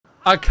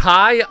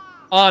Akai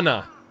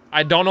Onna.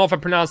 I don't know if I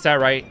pronounced that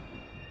right.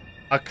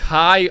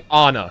 Akai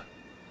Onna.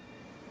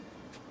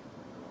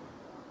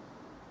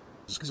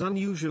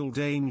 Unusual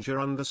danger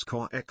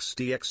underscore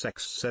xdxx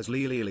says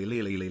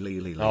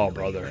oh,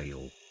 brother.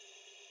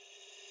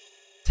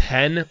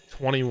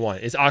 10/21.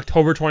 It's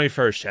October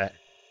 21st, chat.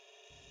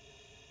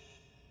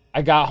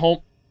 I got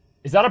home.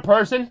 Is that a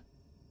person?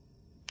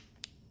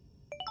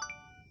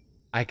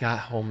 I got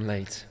home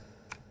late.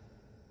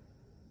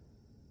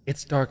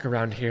 It's dark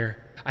around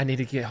here. I need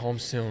to get home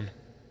soon.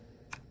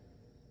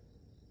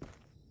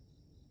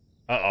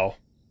 Uh-oh.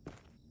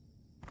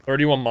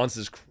 31 months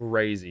is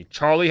crazy.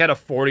 Charlie had a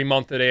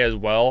 40-month today as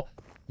well.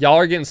 Y'all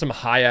are getting some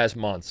high-ass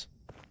months.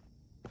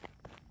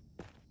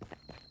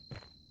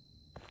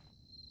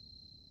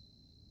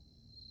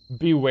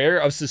 Beware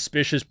of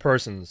suspicious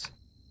persons.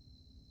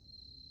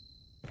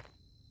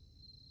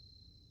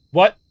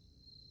 What?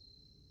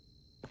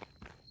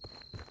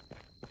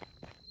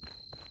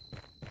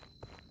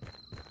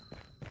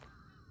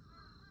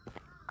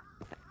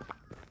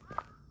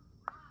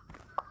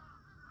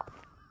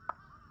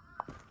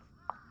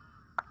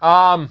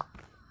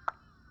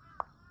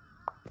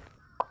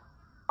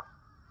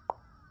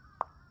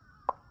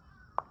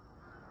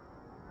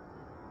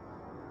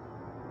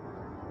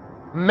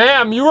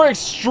 Ma'am, you are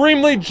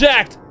extremely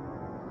jacked.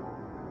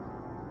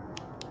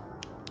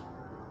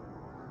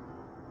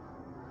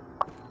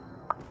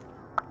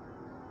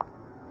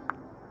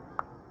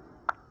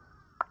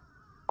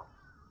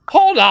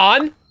 Hold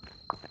on.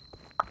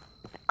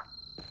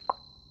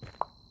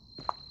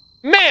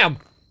 Ma'am.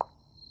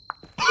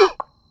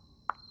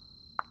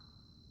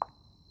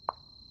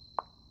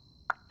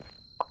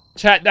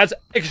 Chat, that's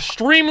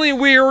extremely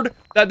weird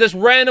that this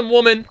random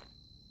woman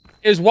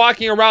is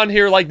walking around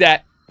here like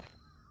that.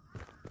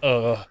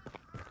 I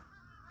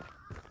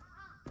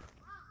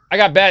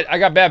got bad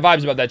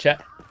vibes about that,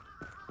 chat.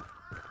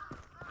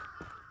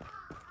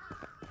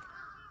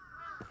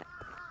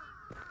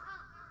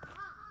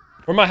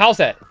 Where my house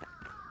at?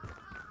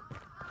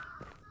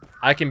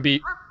 I can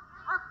be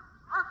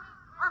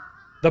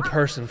the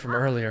person from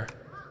earlier.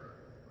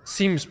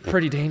 Seems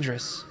pretty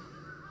dangerous.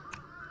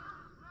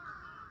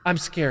 I'm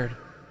scared.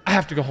 I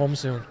have to go home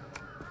soon.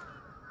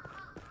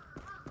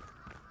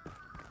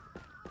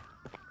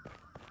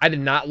 I did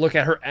not look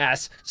at her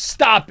ass.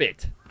 Stop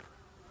it!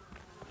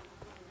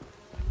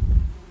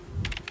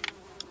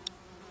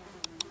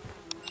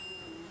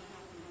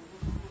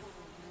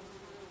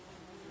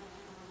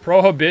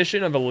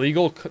 Prohibition of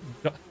illegal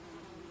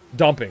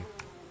dumping.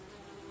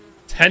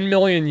 10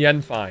 million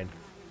yen fine.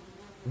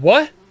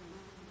 What?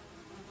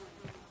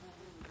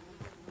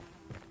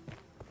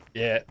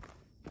 Yeah.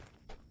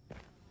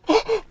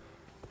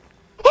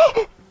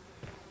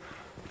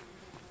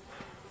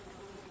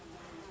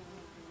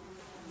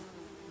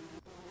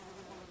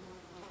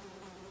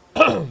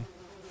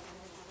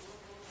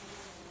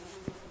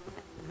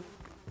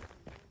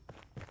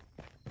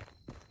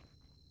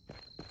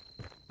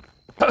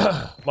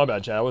 My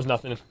bad, chat. It was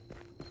nothing.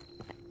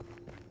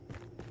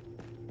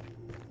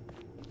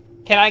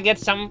 Can I get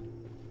some?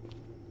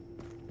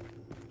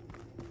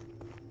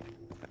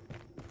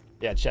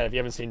 Yeah, chat, if you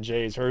haven't seen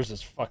Jay's, hers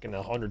is fucking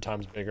 100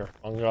 times bigger.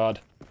 Oh, God.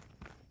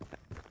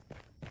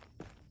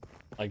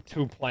 Like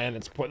 2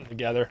 planets putting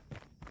together.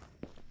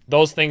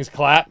 Those things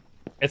clap.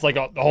 It's like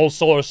the whole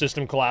solar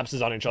system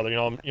collapses on each other. You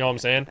know what I'm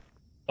saying?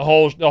 The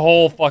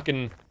whole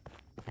fucking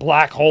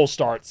black hole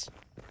starts.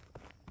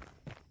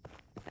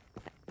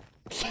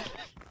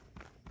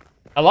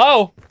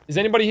 Hello? Is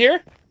anybody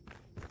here?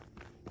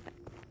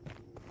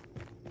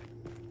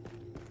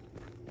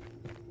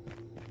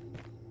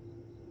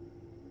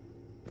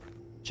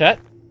 Chet?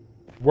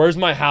 Where's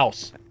my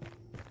house?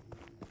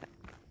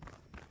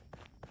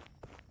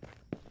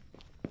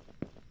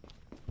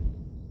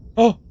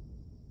 Oh!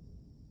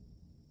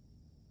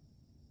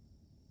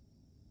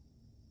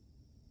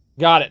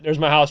 Got it. There's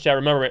my house, chat.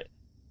 Remember it.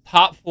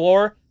 Top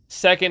floor,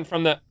 second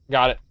from the...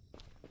 Got it.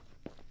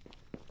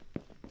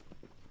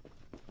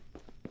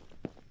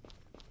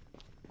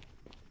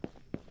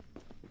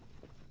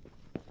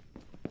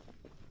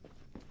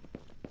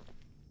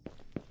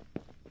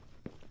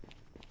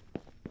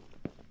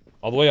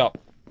 All the way up.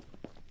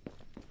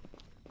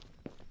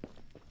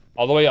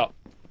 All the way up.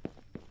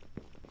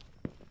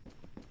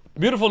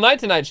 Beautiful night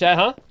tonight, chat,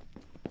 huh?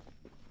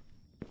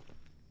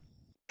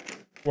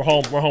 We're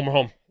home, we're home, we're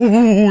home.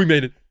 Ooh, we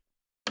made it.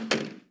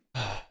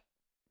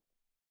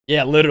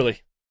 Yeah,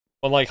 literally.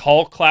 When, like,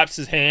 Hulk claps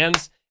his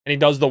hands and he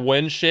does the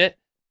wind shit.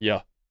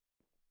 Yeah.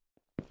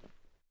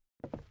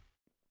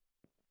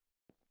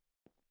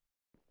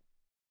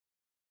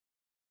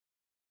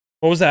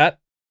 What was that?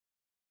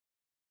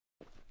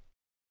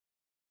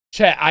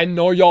 Chat, I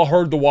know y'all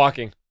heard the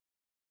walking.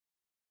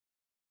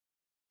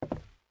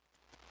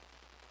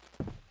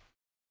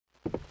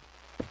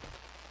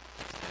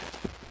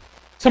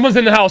 Someone's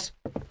in the house.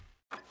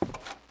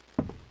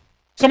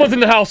 Someone's in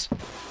the house.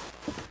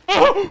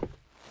 Turn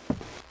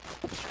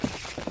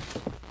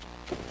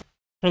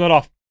that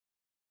off.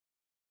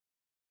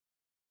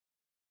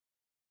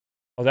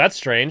 Oh, that's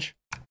strange.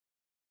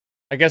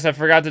 I guess I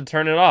forgot to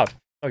turn it off.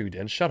 Oh, you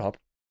didn't. Shut up.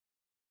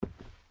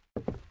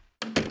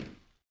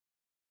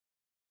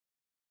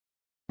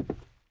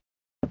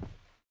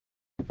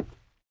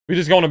 We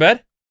just going to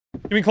bed?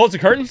 Can we close the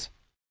curtains?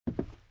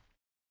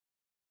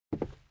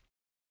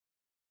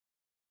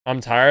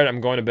 I'm tired.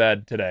 I'm going to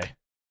bed today.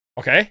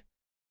 Okay?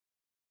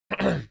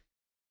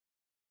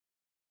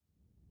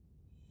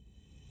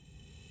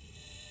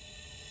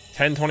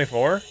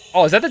 10:24?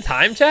 Oh, is that the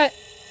time, chat?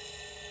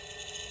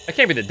 That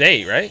can't be the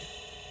date, right?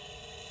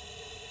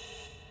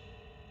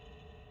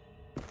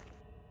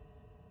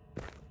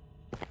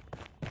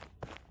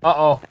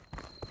 Uh-oh.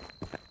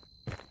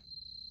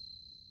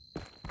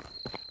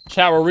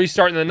 Chat, we're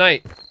restarting the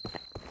night.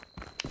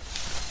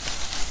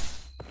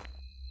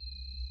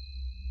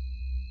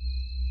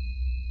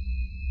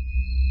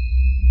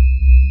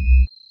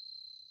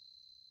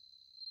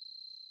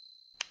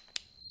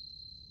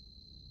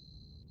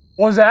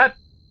 What was that?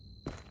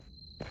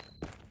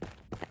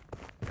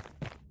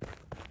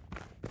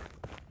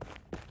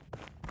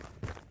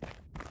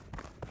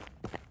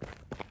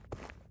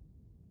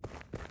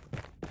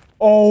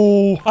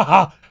 Oh,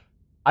 haha.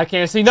 I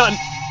can't see nothing.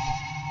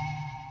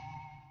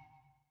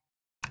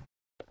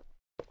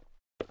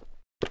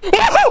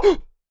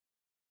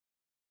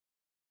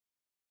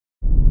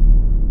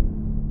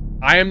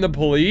 I am the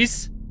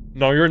police?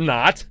 No, you're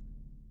not.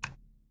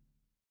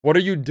 What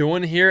are you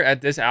doing here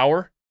at this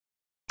hour?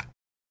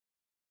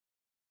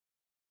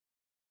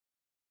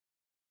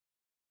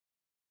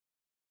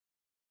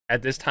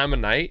 At this time of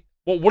night?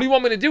 Well, what do you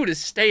want me to do? To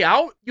stay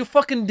out? You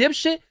fucking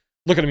dipshit?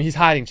 Look at him. He's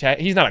hiding, chat.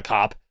 He's not a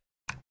cop.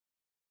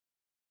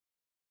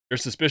 You're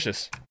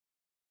suspicious.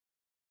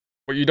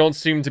 But you don't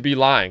seem to be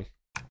lying.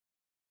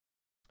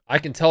 I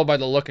can tell by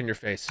the look in your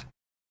face.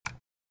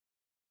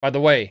 By the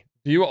way,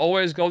 do you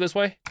always go this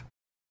way?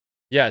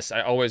 Yes,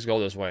 I always go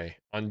this way.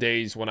 On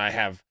days when I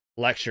have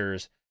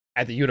lectures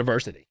at the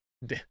university.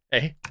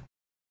 Hey?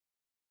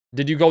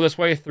 Did you go this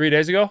way 3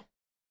 days ago?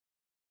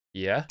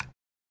 Yeah.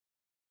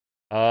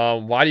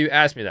 Why do you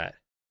ask me that?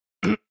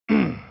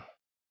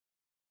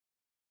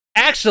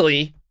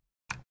 Actually,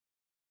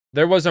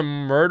 there was a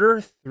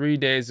murder 3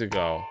 days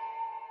ago.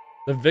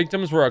 The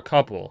victims were a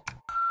couple.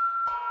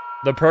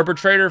 The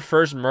perpetrator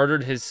first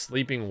murdered his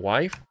sleeping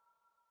wife.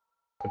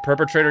 The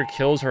perpetrator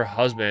kills her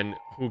husband,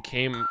 who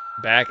came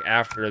back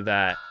after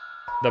that.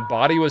 The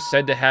body was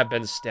said to have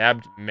been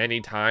stabbed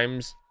many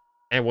times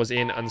and was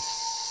in an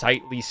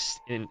unsightly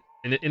state.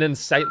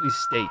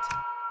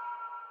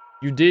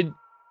 Did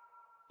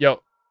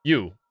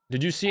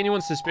you see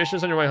anyone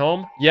suspicious on your way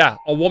home? Yeah,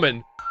 a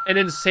woman. An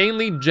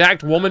insanely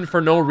jacked woman for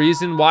no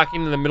reason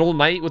walking in the middle of the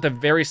night with a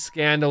very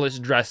scandalous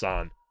dress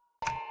on.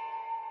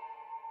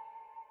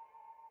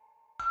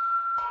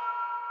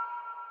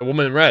 The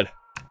woman in red.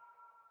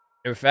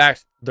 In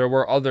fact, there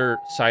were other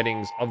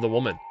sightings of the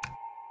woman.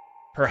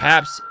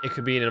 Perhaps it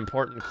could be an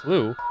important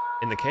clue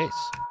in the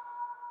case.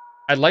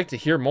 I'd like to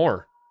hear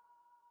more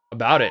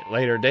about it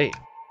later date.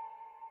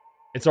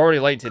 It's already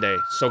late today,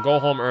 so go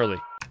home early.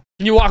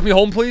 Can you walk me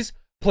home, please?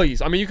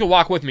 Please. I mean, you can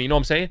walk with me, you know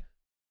what I'm saying?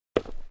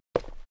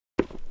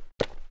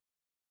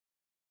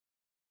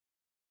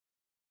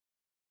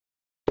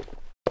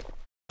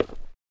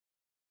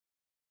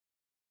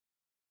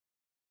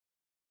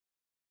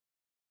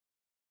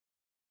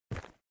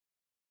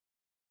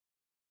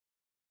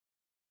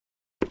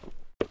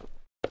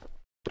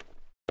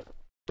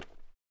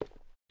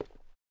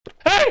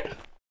 Hey!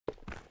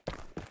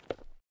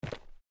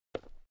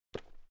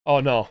 Oh,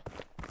 no.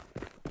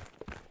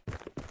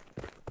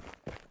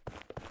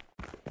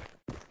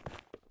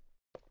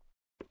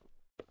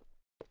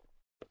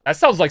 That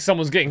sounds like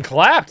someone's getting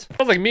clapped.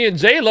 Sounds like me and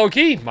Jay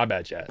low-key. My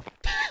bad, chat.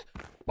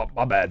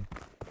 my bad.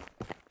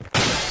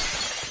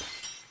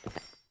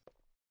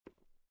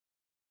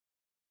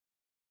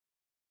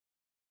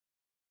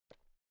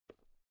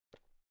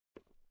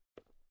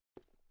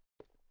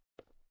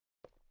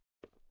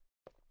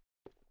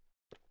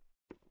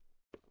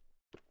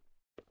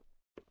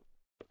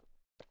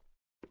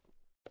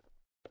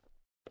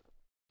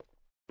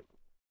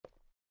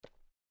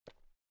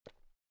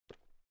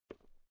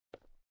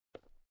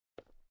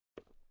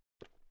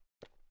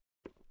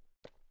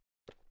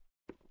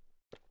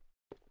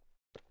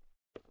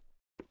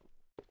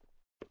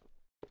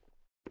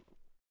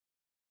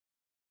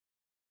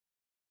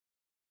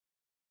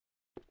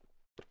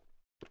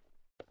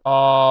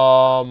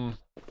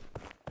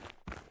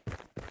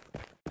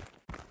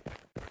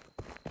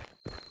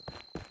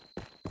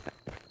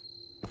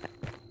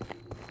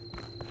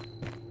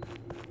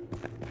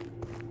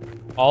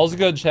 All's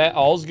good, chat.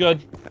 All's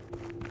good.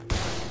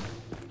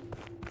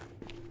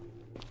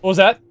 What was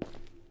that?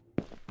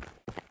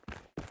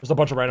 There's a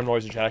bunch of random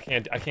noises,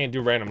 chat. I can't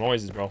do random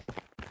noises, bro.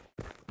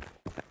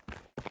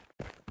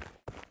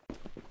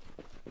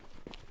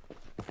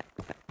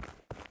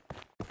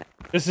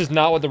 This is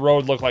not what the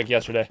road looked like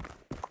yesterday.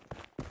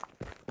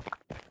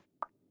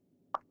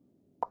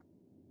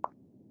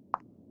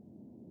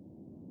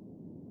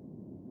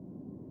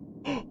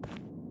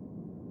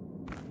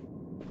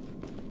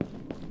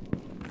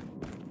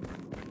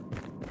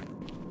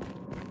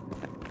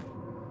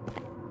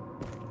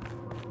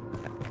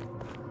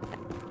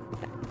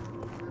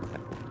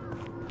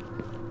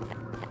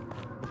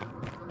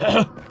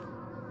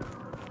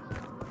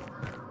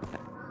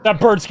 That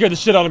bird scared the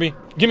shit out of me.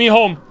 Get me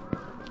home.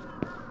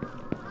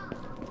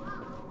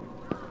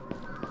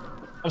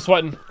 I'm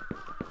sweating.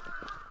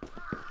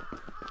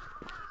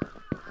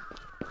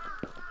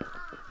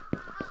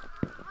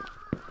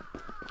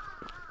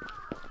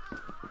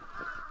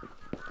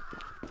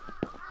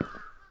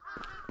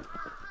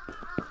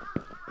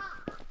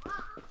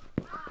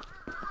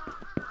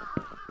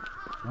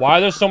 Why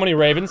are there so many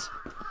ravens?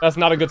 That's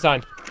not a good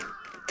sign.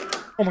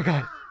 Oh my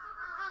god.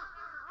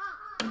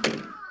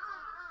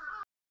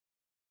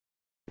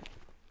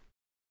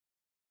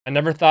 I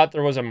never thought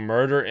there was a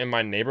murder in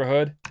my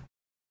neighborhood.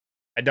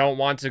 I don't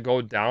want to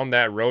go down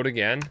that road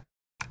again.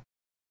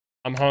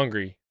 I'm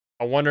hungry.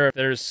 I wonder if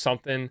there's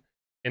something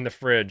in the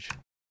fridge.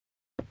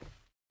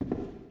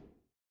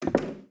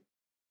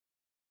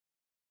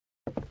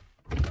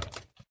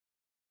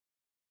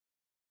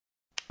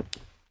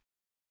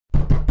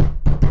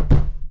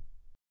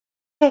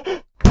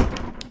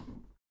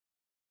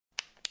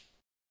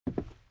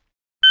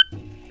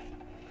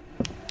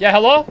 Yeah,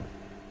 hello?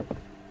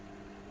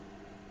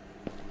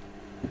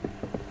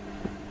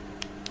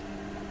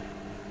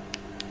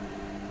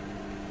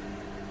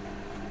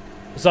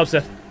 What's up,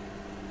 Seth?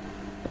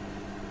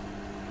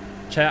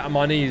 Chat, I'm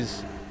on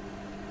knees.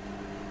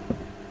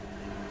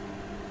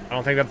 I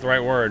don't think that's the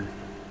right word.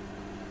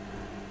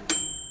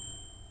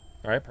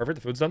 Alright, perfect.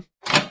 The food's done.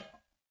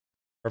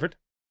 Perfect.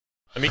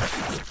 Let me...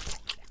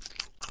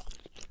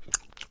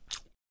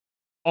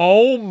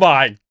 Oh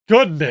my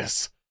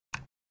goodness!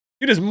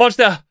 You just munched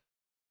that...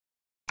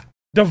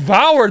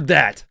 Devoured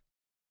that!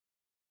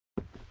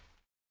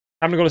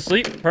 Time to go to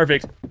sleep?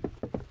 Perfect.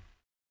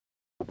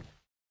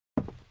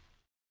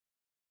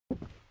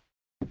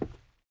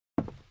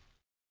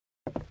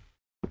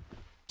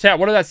 Chat,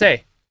 what did that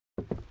say?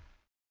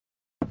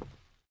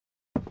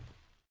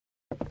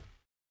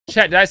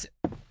 Chat, did I say...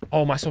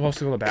 Oh, am I supposed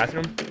to go to the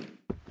bathroom?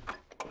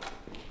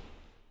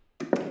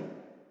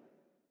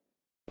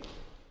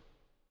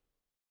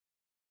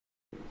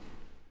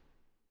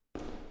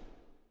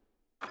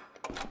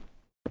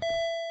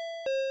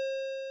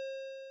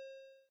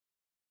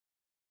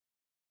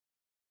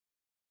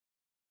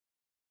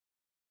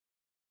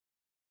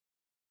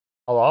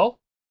 Hello?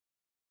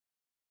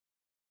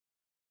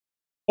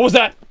 What was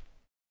that?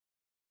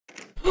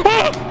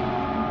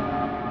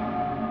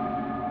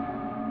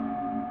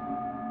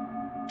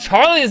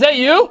 Charlie, is that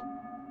you?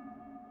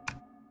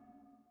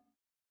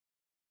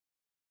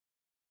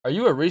 Are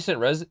you a recent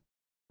resident?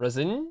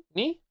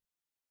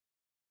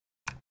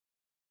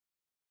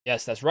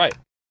 Yes, that's right.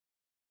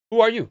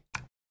 Who are you?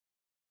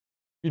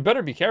 You'd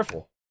better be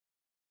careful.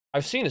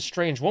 I've seen a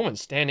strange woman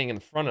standing in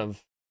front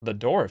of the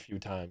door a few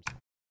times.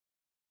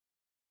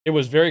 It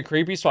was very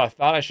creepy, so I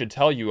thought I should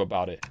tell you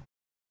about it.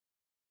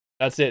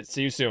 That's it.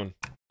 See you soon.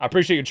 I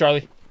appreciate you,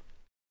 Charlie.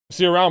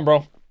 See you around,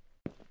 bro.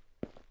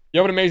 You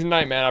have an amazing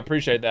night, man. I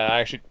appreciate that.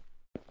 I actually...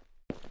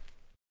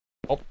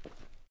 Oh.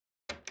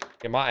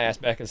 Get my ass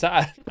back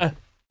inside.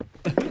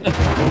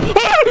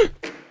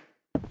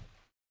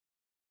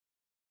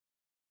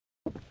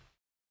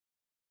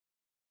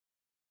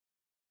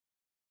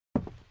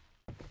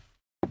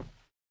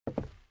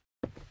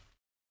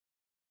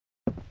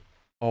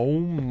 Oh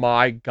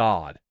my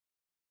god.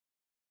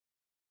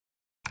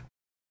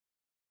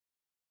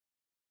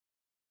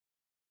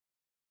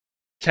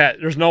 Chat,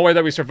 there's no way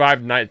that we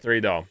survived night 3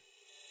 though.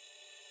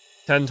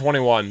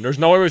 10:21. There's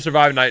no way we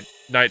survived night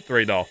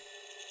 3 though.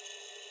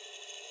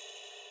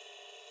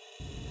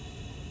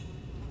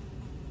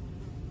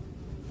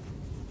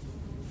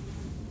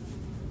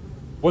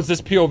 What's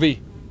this POV?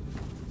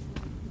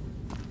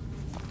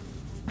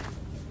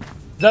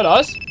 Is that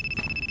us?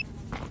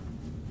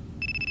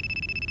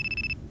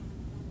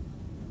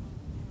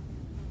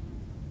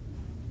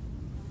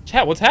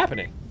 Chat, what's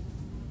happening?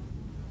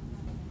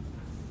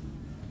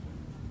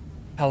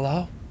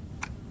 Hello?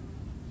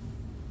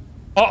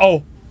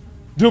 Uh-oh.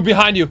 Dude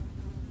behind you.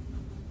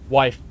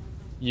 Wife.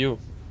 You.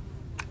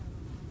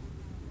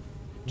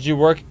 Did you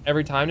work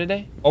every time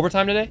today?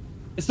 Overtime today?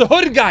 It's the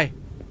hooded guy!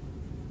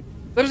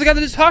 That was the guy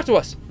that just talked to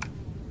us.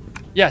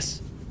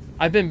 Yes.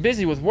 I've been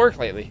busy with work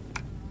lately.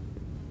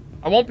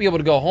 I won't be able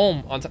to go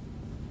home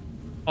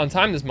on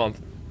time this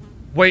month.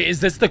 Wait, is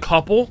this the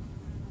couple?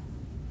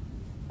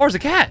 Or is it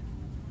a cat?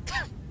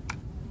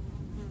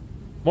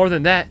 More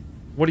than that,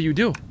 what do you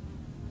do?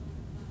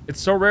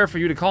 It's so rare for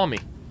you to call me.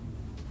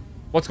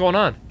 What's going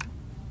on?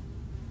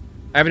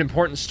 I have an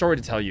important story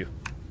to tell you.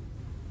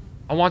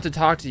 I want to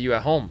talk to you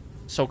at home,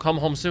 so come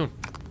home soon.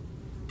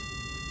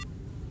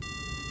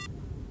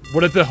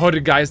 What if the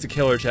hooded guy is the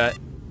killer, chat?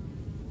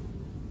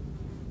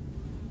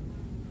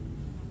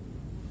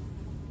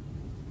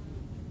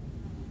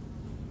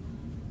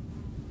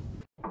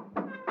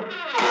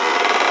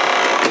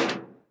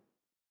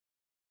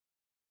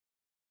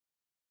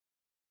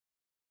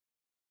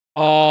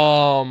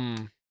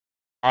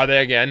 Are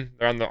they again?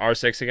 They're on the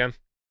R6 again?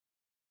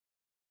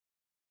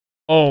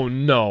 Oh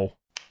no.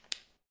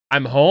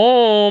 I'm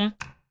home.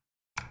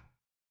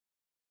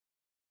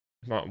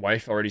 Is my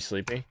wife already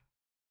sleeping?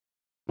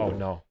 Oh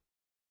no.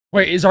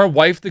 Wait, is our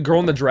wife the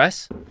girl in the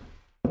dress?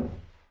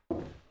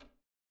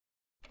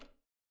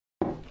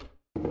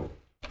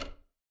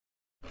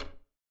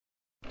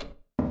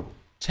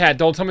 Chat,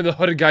 don't tell me the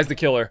hooded guy's the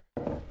killer.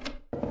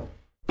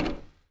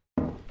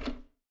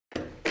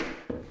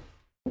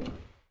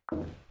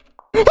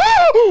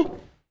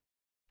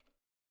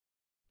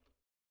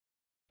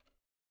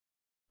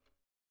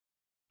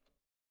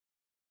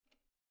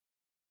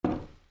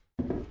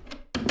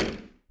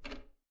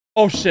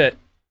 Oh shit.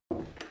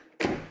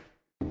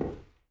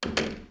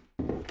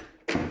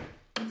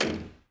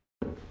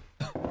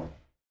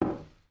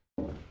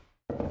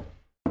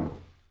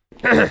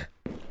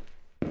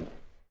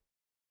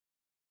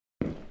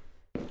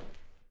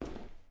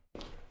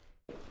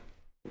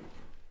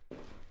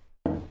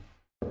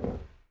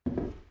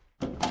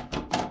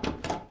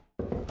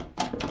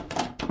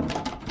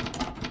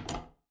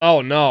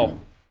 Oh no.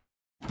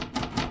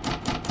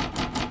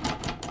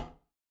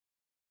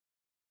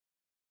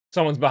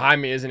 Someone's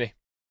behind me, isn't he?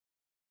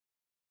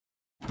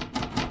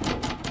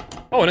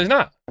 Oh, and he's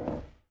not.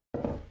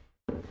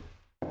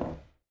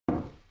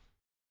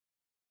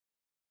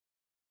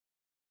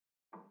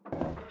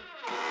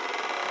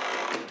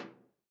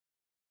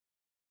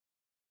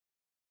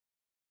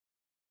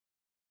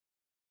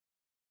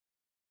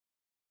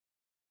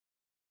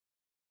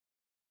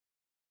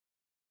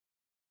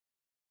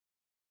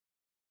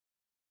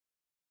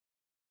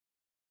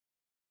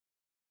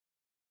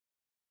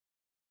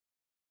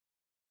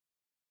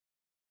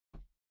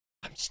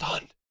 I'm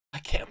stunned. I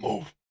can't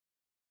move.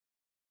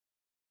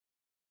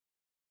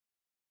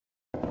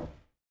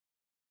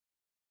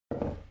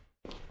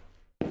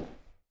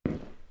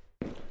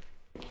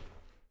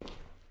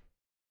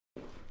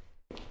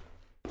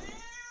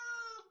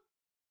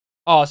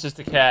 Oh, it's just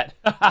a cat.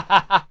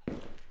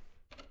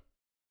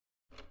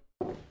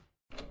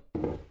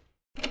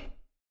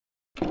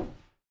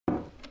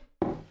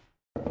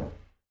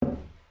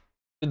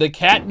 Did the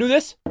cat do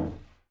this?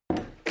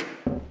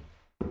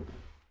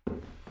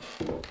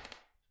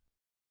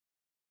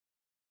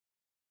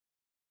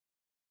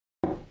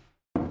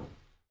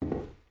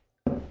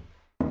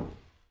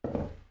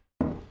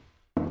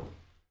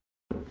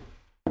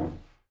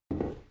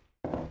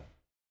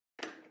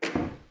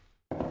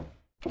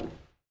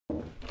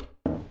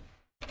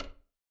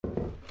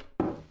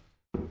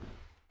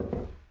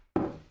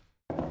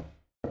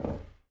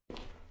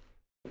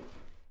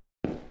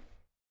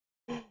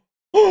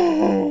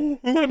 Oh,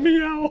 let me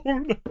out.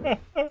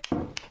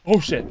 Oh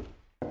shit.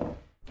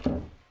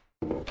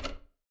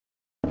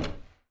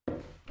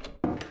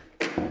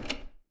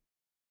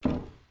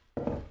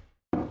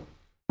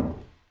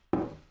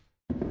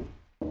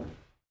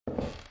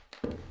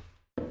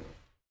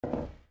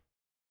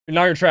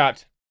 Now you're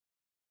trapped.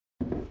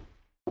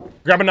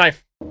 Grab a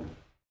knife.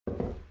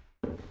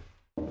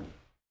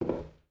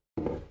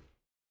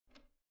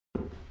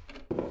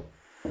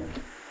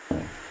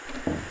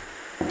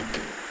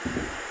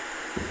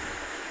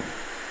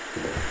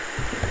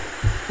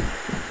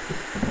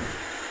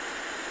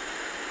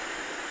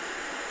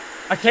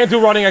 I can't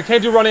do running. I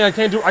can't do running. I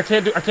can't do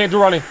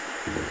running.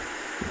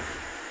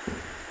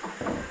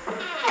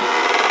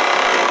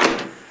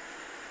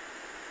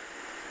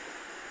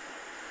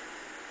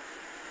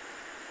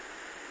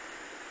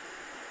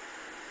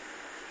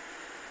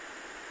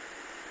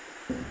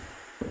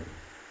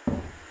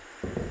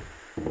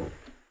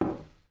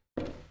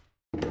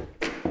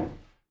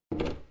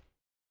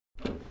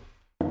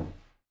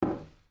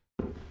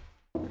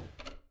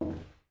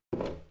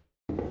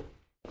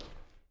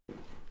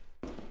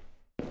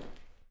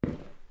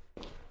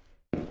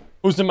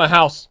 Who's in my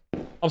house?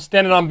 I'm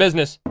standing on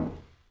business.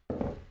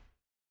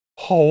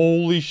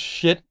 Holy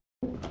shit.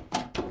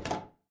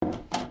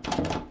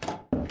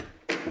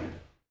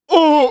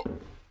 Oh!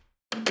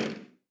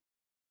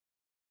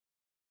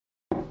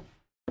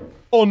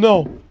 Oh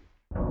no.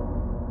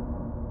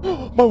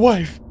 My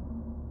wife.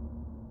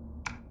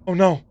 Oh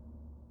no.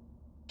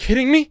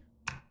 Kidding me?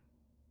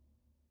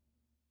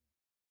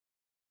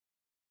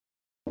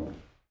 What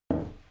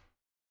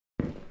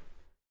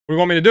do you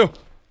want me to do?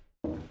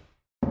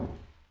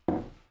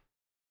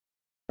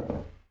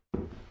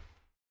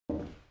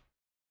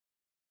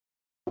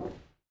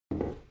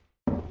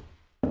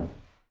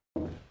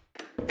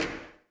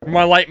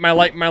 My light.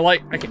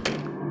 I can't.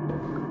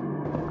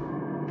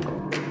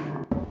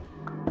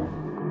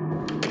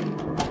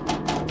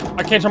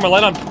 I can't turn my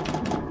light on.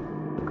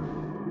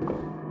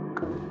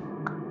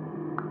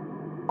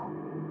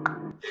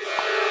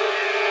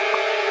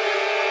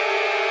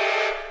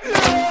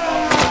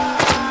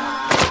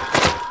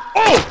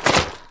 Oh!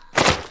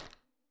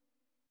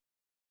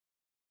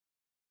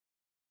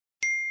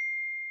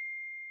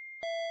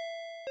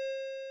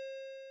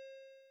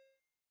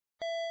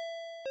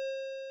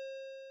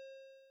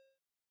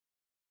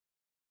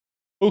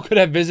 Who could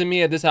have visited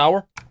me at this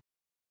hour?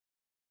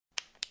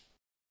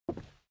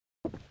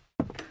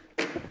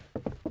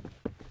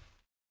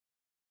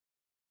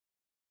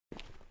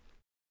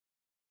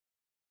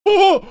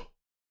 Oh!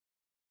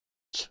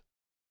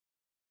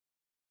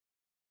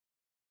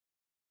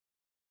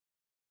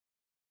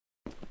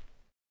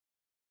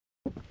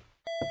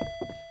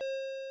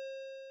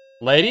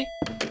 Lady?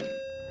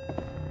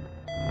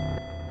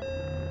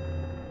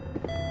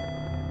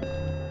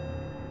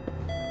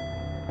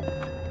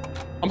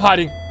 I'm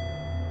hiding.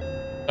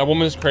 That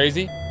woman is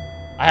crazy.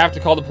 I have to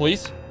call the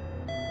police.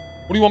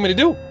 What do you want me to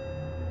do?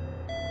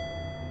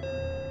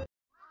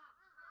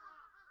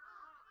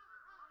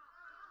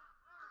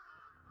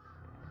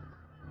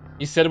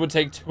 He said it would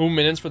take 2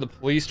 minutes for the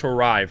police to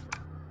arrive.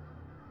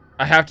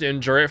 I have to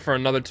endure it for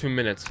another 2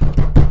 minutes.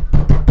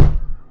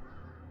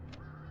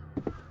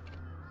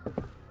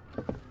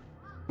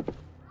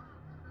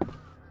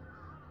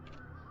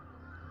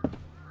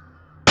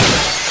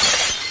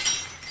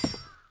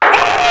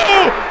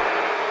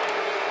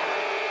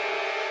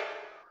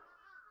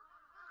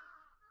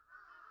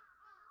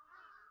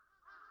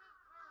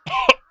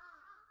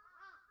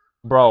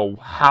 Bro,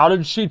 how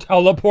did she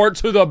teleport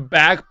to the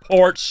back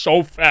porch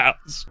so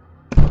fast?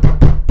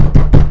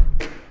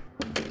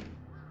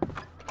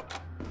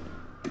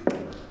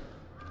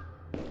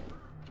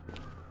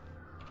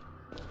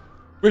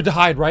 We have to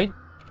hide, right?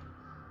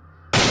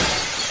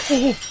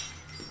 Oh.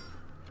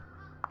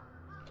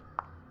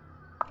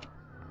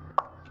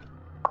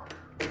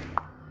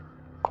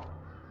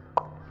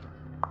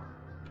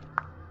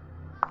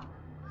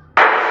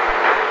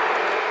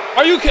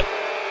 Are you kidding?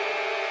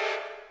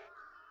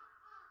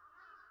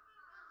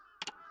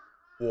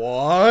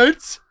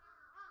 What?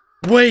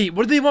 Wait,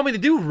 what do they want me to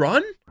do?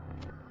 Run?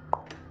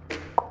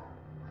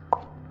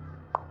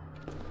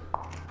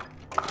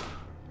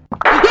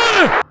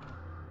 Ah!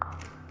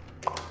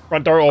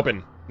 Front door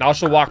open. Now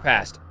she'll walk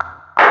past.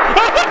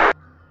 Ah!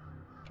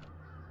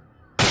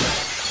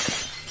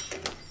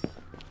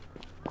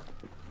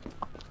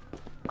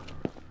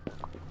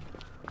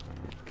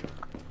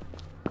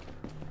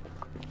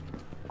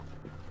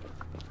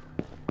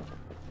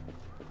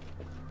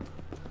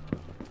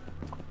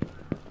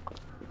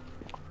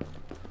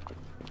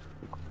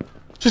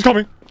 She's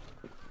coming.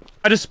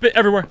 I just spit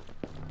everywhere.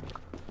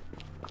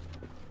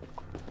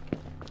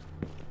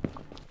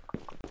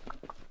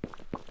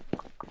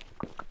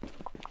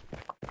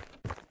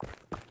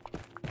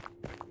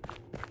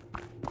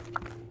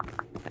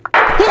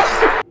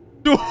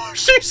 Dude,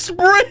 she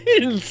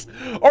sprints!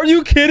 Are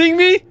you kidding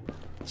me?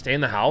 Stay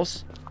in the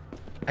house?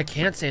 I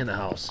can't stay in the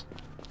house.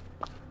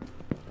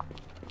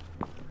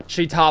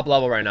 She top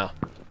level right now.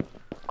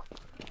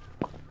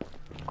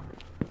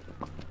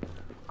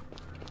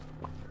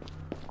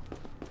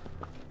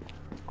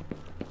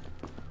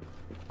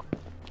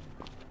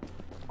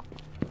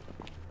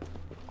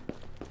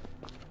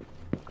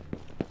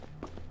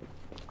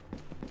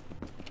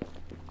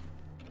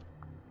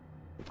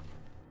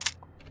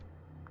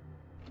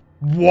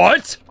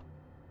 What?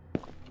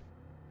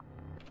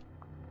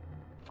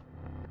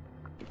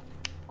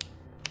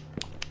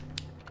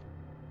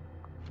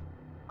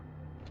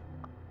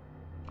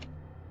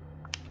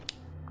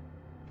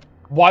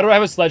 Why do I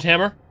have a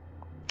sledgehammer?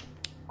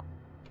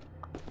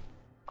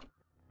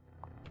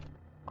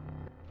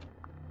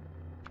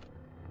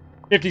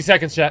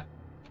 $50, chat.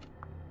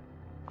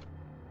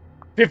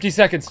 50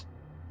 seconds.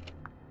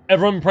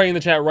 Everyone pray in the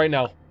chat right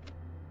now.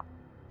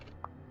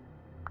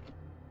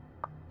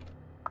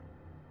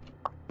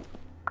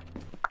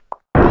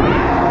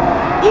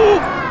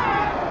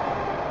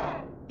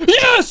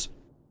 Yes!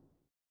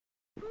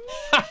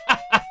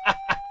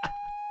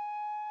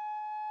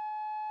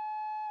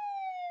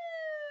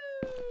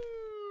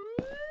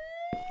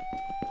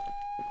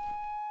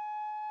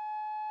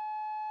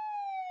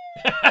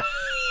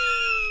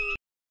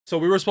 So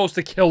we were supposed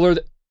to kill her.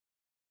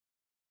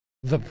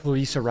 The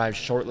police arrived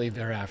shortly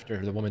thereafter.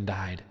 The woman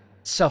died.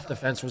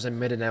 Self-defense was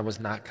admitted and was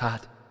not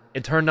caught.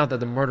 It turned out that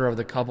the murderer of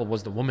the couple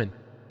was the woman.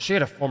 She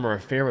had a former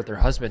affair with her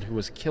husband who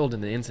was killed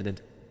in the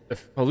incident. The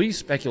police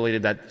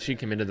speculated that she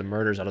committed the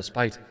murders out of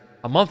spite.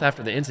 A month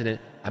after the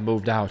incident, I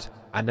moved out.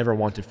 I never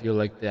want to feel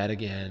like that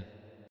again.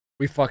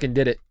 We fucking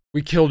did it.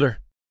 We killed her.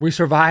 We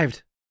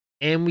survived.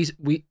 And we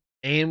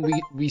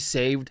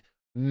saved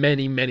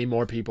many, many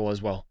more people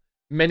as well.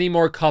 Many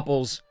more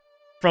couples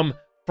from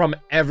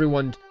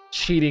everyone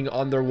cheating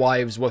on their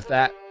wives with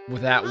that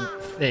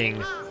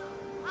thing.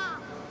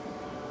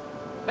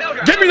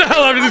 Get me the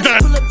hell out of this guy!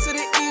 Pull up to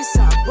the east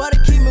side, but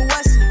it keep me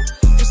westin'.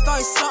 You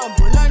started something,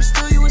 but learned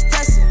still you was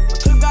testing. I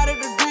could've got a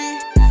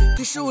degree,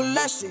 cause you a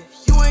lesson.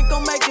 You ain't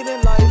gon' make it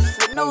in life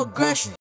with no aggression.